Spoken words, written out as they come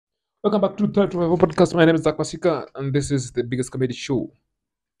Welcome back to Third Survival Podcast. My name is Zakwasika, and this is the biggest comedy show.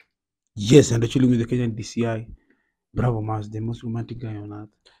 Yes, and actually with the Kenyan DCI, Bravo Mars, the most romantic guy on earth.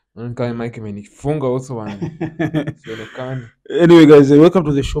 Nkai Mike imenifunga also bana. Sionekani. Anyway, guys, welcome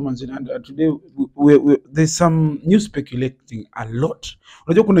to the show, man. And today there's some news speculating a lot.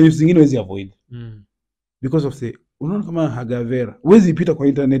 Unajua kuna news zingine wezi avoid because of the unaona kama Vera wezi pita kwa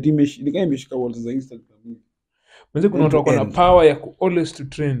internet nikaa imeshika walls za Instagram. Mwanzo kuna watu wako na power ya ku always to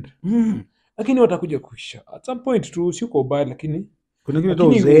trend. Lakini watakuja kuisha. At some point tu siko bad lakini kuna kile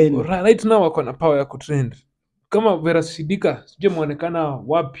tu right now wako na power ya ku trend. Kama Vera Sidika, sijui muonekana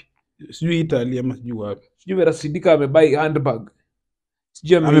wapi? Sijui Italy ama sijui wapi. Sijui Vera Sidika amebuy handbag.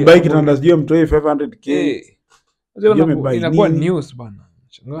 Sijui amebuy kitanda sijui mtoe 500k. Inakuwa news bana.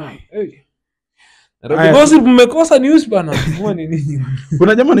 Shangaa. Ndio gossip mmekosa news bana. Kwa nini?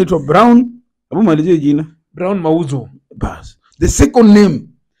 Kuna jamaa anaitwa Brown, hebu malizie jina. Brown Mauzo. Bas. The second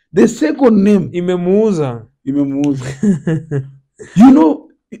name Imemuuza. You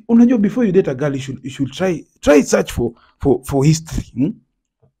know, unajua before you date a girl you should try search for history.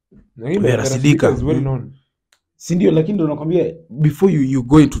 Vera Sidika is well known. Sindio, lakini ndo nakwambia before you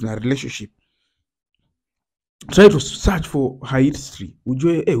go into a relationship try to search for her history.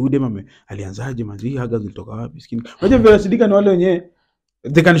 Ujue huyu dema alianzaje, manzi hii haga zilitoka wapi skin. Unajua Vera Sidika ni wale wenyewe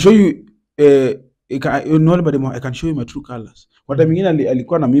they can show you I can show you my true colors. Wata mwingine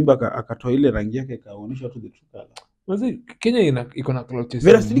alikuwa na mimba akatoa ile rangi yake akaonyesha watu the true color. Manzi Kenya iko na clout.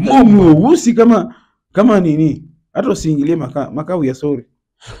 Vera Sidika mweusi kama nini? Hata usiingilie makao ya sorry.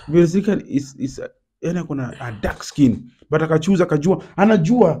 Vera Sidika is yana kuna a dark skin but akajua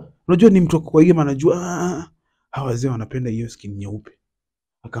anajua. Unajua ni mtu kwa hiyo anajua hawa wazee wanapenda hiyo skin nyeupe.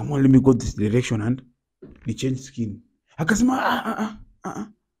 Akaamua let me go this direction and ni change skin. Akasema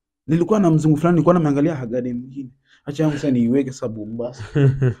nilikuwa na mzungu fulani nilikuwa naangalia hagade mwingine. Acha yangu sasa niiweke sabombastic.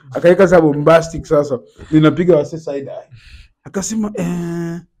 Akaweka sabombastic sasa. Ninapiga wase side eye. Akasema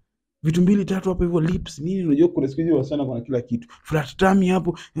vitu mbili tatu hapo hivyo lips nini, unajua kuna siku hizi wasana kuna kila kitu. Flat tummy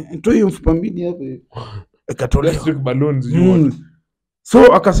hapo. Toa hiyo mfupa mbili hapo. Akatolea electric balloons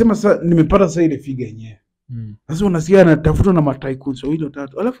So akasema sasa nimepata sasa ile figure yenyewe. Sasa unasikia anatafuta na mataikons wawili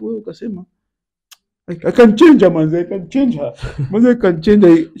watatu. Alafu wewe ukasema I can change her, man. I can change her. Man, I can change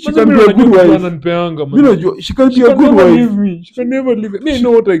her. She can be a good wife. She can be a good wife. She can never leave me. I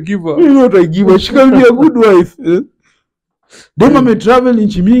know what I give her. She can be a good wife. Dema me travel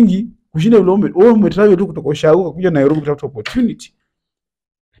nchi mingi kushinda vile umetravel tu kutoka Ushago kuja Nairobi kutafuta opportunity.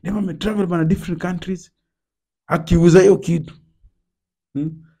 Dema me travel bana different countries. Akiuza hiyo kitu.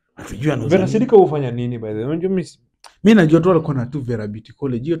 Atujua anauza. Vera Sidika hufanya nini by the way? Mimi najua tu alikuwa na tu Vera Beauty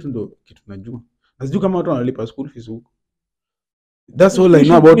College. Hiyo tu ndo kitu najua. Sijui kama watu wanalipa school fees huko. That's all I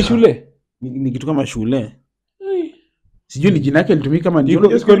know about. Ni shule. Ni kitu kama shule. Sijui ni jina yake litumika kama ndio.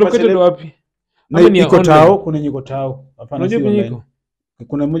 Located wapi? Na iko Tao, kuna nyiko Tao. Hapana sio online.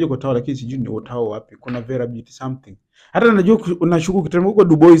 Kuna mmoja kwa Tao lakini sijui ni Tao wapi. Kuna Vera Beauty something. Hata najua unashuku kitu huko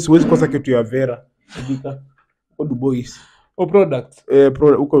Dubai siwezi kosa kitu ya Vera. Sidika. Huko Dubai. O products.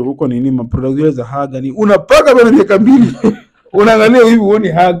 Huko nini ma products zile za haga ni unapaka bana miaka 2. Unaangalia hivi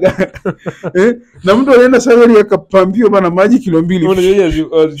uone haga. Na mtu anaenda salary akapambio bana maji kilo 2.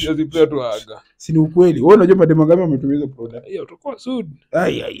 Unajua azipea tu haga. Si ni ukweli. Wewe unajua mademo ngapi wametumia hizo product? Hiyo utakuwa sued.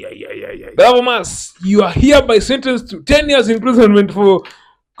 Ai. Bravo Mas, you are hereby sentenced to 10 years imprisonment for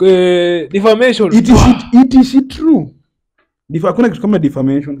defamation. It is true. Hakuna kitu kama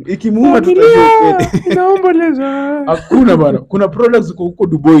defamation. Ikimuuma tutajua. Naomboleza. Hakuna bana. Kuna products huko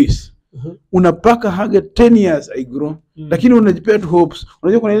Dubai. Unapaka haga 10 years I grow. Lakini unajipea tu hopes.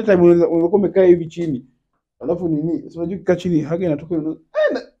 Unajua kuna ile time unakuwa umekaa hivi chini. Alafu nini? Unajua kikaa chini haga inatoka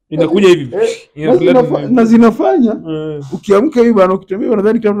inakuja hivi. Na zinafanya. Ukiamka hivi bana ukitembea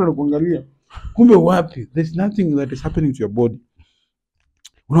unadhani kila mtu anakuangalia. Kumbe wapi? There's nothing that is happening to your body.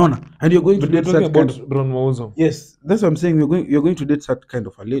 Unaona? And you're going to date that about Brown Mauzo. Yes, that's what I'm saying. You're going to date that kind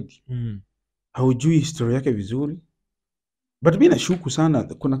of a lady. Haujui historia yake vizuri. But mimi nashuku sana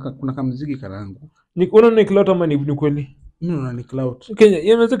kuna kamziki karangu. Unaona ni clout ama ni kweli? Mimi naona ni clout. Kenya,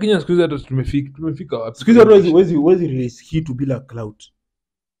 yameza Kenya siku hizi hata tumefika wapi? Siku hizi huwezi release kitu bila clout.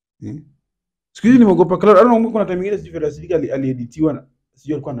 Siku hizi nimeogopa clout. I don't know kuna time nyingine sijui Vera Sidika alieditiwa na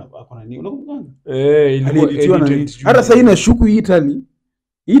sijui alikuwa na nini. Unakumbuka? Ilikuwa na nini. Hata sasa inashuku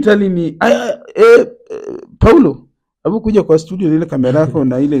Italy ni Paulo. Hapo kuja kwa studio ile kamera yako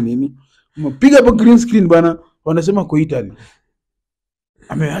na ile nini. Mpiga hapo green screen bana. Wanasema kwa Italy.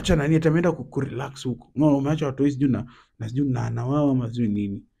 Ameacha nani ataenda kurelax huko. No, umeacha watu hizi sijui na wao ama sijui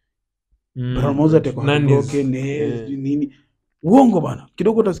nini. Promoza teko broken nini. Uongo bana.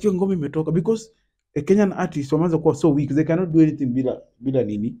 Kidogo utasikia ngome imetoka because a Kenyan artist wameanza kuwa so weak, they cannot do anything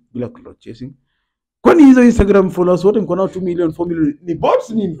bila clout chasing. Kwani hizo Instagram followers wote mko nao 2 million 4 million ni bots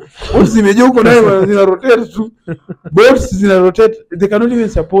nini? Bots zimejaa huko nayo zina rotate tu. Bots zina rotate, they cannot even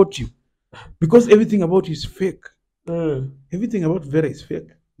support you because everything about you is fake. Everything about Vera is fake.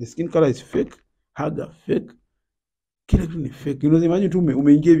 The skin color is fake, haga fake. Kila kitu ni fake. You know, imagine tu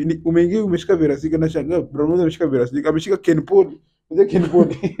umeingia umeshika Vera Sidika na shangaa Mauzo ameshika Vera Sidika, ameshika Ken Paul. Ken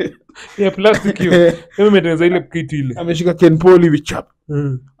Paul. Ya plastic hiyo. Kama umetengeneza ile kitu ile. Ameshika Ken Paul hivi chap.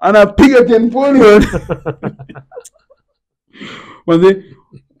 Anapiga Ken Paul.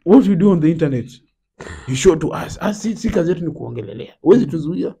 What you do on the internet? You show to us. Si kazi yetu ni kuongelelea. Huwezi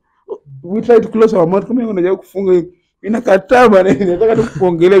tuzuia. We try to close our mouth kama unajua kufunga inakataa bana, inataka tu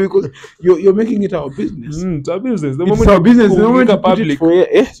kuongelea because you're making it our business. It's our business. The moment it's our business, the moment you public for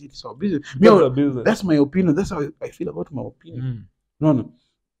yes, it's our business. That's my opinion. That's how I feel about my opinion. No.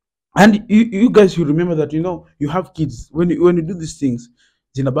 And you guys should remember that, you know, you have kids. When you do these things,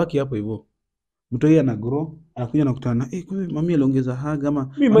 zinabaki hapo hivyo. Mtu yeye ana grow, anakuja na kutana, kumbe mami aliongeza haga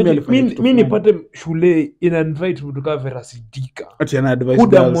ama mimi nipate shule ina invite mtu kama Vera Sidika. Ati ana advice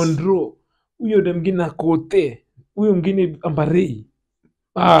Kuda Mondro. Huyo dem mwingine akote. Huyo mwingine ambarei.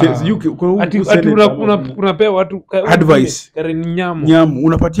 Unapea watu advice. Karen Nyamu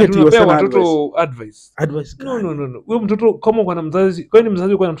unapatia tu watoto advice. No. Huyo mtoto kama kwa mzazi, kwani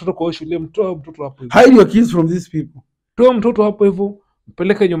mzazi kwa mtoto kwa shule, mtoto hapo hivyo. Hide your kids from these people. Toa mtoto hapo hivyo,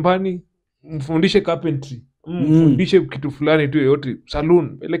 mpeleke nyumbani, mfundishe carpentry, mfundishe kitu fulani tu yote,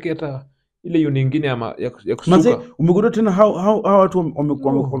 saloon, peleke hata ile hiyo nyingine ya kusuka. Manze umegundua tena how watu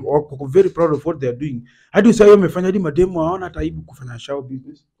wako very proud of what they are doing. Hadi usao wamefanya hadi mademo hawana hata aibu kufanya show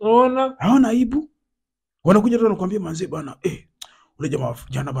business. Hawana aibu. Wanakuja tu wanakuambia manze bana, ule jamaa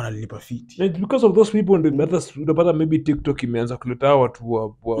jana bana alinipa fiti. And because of those people and the maybe TikTok imeanza kuleta watu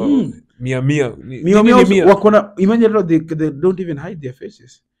wa mia wako na imagine they don't even hide their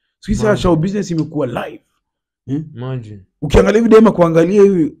faces. So hii show business imekuwa live. Imagine. Ukiangalia video kuangalia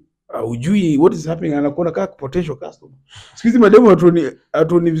hivi ujui what is happening, anakuona kama potential customer. Sikizi mademo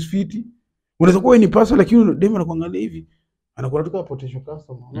atoni fiti. Unaweza kuwa ni pasa lakini demo anakuangalia hivi anakuona tu kama potential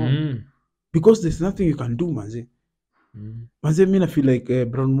customer. Because there's nothing you can do manze. Manze mimi na feel like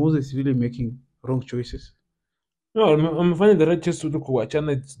Brown Moses is really making wrong choices. No, amefanya the right choice to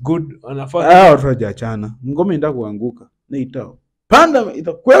kuachana, it's good. Anafaa wataachana. Ngome ndio kuanguka na itao. Panda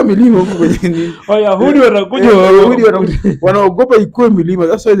itakuwa milima huko kwenye nini? Yahudi wanakuja wanaogopa ikuwe milima.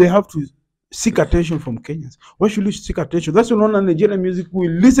 That's why they have to seek attention from Kenyans. Why should you seek attention? That's why unaona Nigerian music, we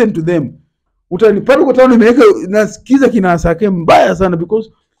listen to them. Utanipata kwa town nimeweka nasikiza kina Asake mbaya sana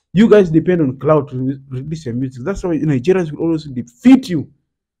because you guys depend on cloud to release your music. That's why Nigerians will always defeat you.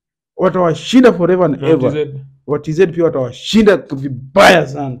 Watawashinda forever and ever. What is it pia watawashinda vibaya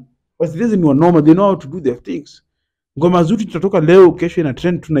sana. But it isn't normal. They know how to do their things. Ngoma zote tutatoka leo kesho ina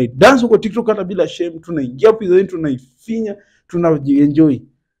trend, tunaidance huko TikTok hata bila shame, tunaingia hapo hizo tunaifinya, tunaenjoy.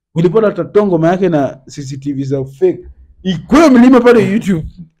 Ulipona tatongo ngoma yake na CCTV za fake. Ikuwe mlima pale YouTube.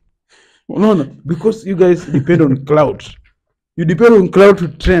 Unaona? Because you guys depend on cloud. You depend on cloud to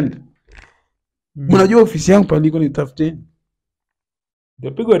trend. Unajua ofisi yangu pale iko nitafute.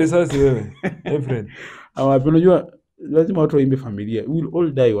 Yapigwa risasi wewe, my friend. Unajua lazima watu waimbe familia. We will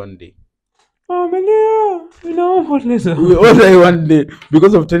all die one day. We all die one day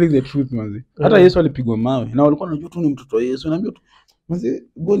because of telling the truth manzi. Hata Yesu alipigwa mawe na walikuwa wanajua tu ni mtoto wa Yesu. Naambia tu manzi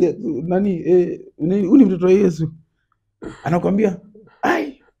goli nani uni mtoto wa Yesu. Anakuambia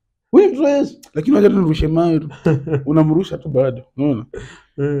wewe mtoto wa Yesu, lakini wacha tunurushe mawe tu. Unamrusha tu bado. Unaona?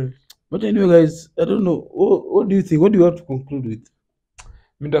 But anyway guys, I don't know. What do you think? What do you have to conclude with?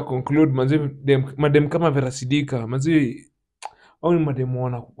 Mimi conclude manzi madem kama Vera Sidika manzi au ni madem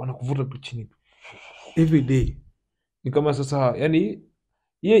wanakuvuta tu chini every day. Ni kama sasa yani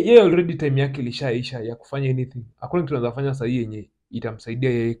yeye already time yake ilishaisha ya kufanya anything. Hakuna kitu anafanya sasa yenye itamsaidia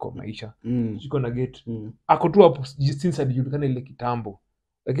yeye kwa maisha. Siko na get. Ako tu hapo since alijulikana ile kitambo.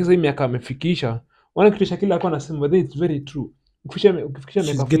 Lakini sasa miaka amefikisha, wana kitu shakila alikuwa anasema but it's very true. Ukifikisha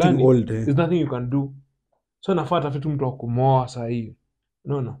miaka fulani there's nothing you can do. So anafuata vitu mtu wa kumoa sasa hiyo.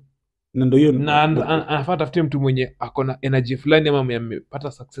 Unaona? Na ndio hiyo. Na anafuata vitu mtu mwenye akona energy fulani ama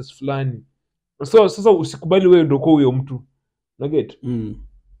amepata success fulani. So sasa usikubali wewe ndio kwa huyo mtu. Na get?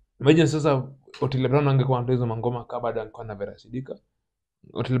 Imagine sasa Otile Brown angekuwa anatoa hizo mangoma kama bado angekuwa na Vera Sidika.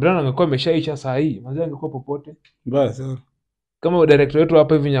 Otile Brown angekuwa ameshaisha saa hii, manzi angekuwa popote. Mbaya sana. Kama director wetu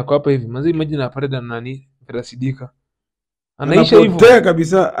hapa hivi nyako hapa hivi, manzi imagine apate na nani Vera Sidika. Anaisha hivyo. Anapotea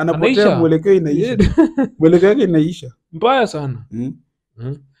kabisa, anapotea mwelekeo inaisha. Mwelekeo yake inaisha. Mbaya sana.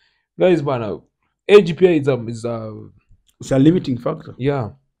 Guys bana, age pia is a limiting factor.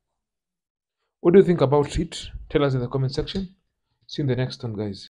 Yeah. What do you think about it? Tell us in the comment section. See you in the next one, guys.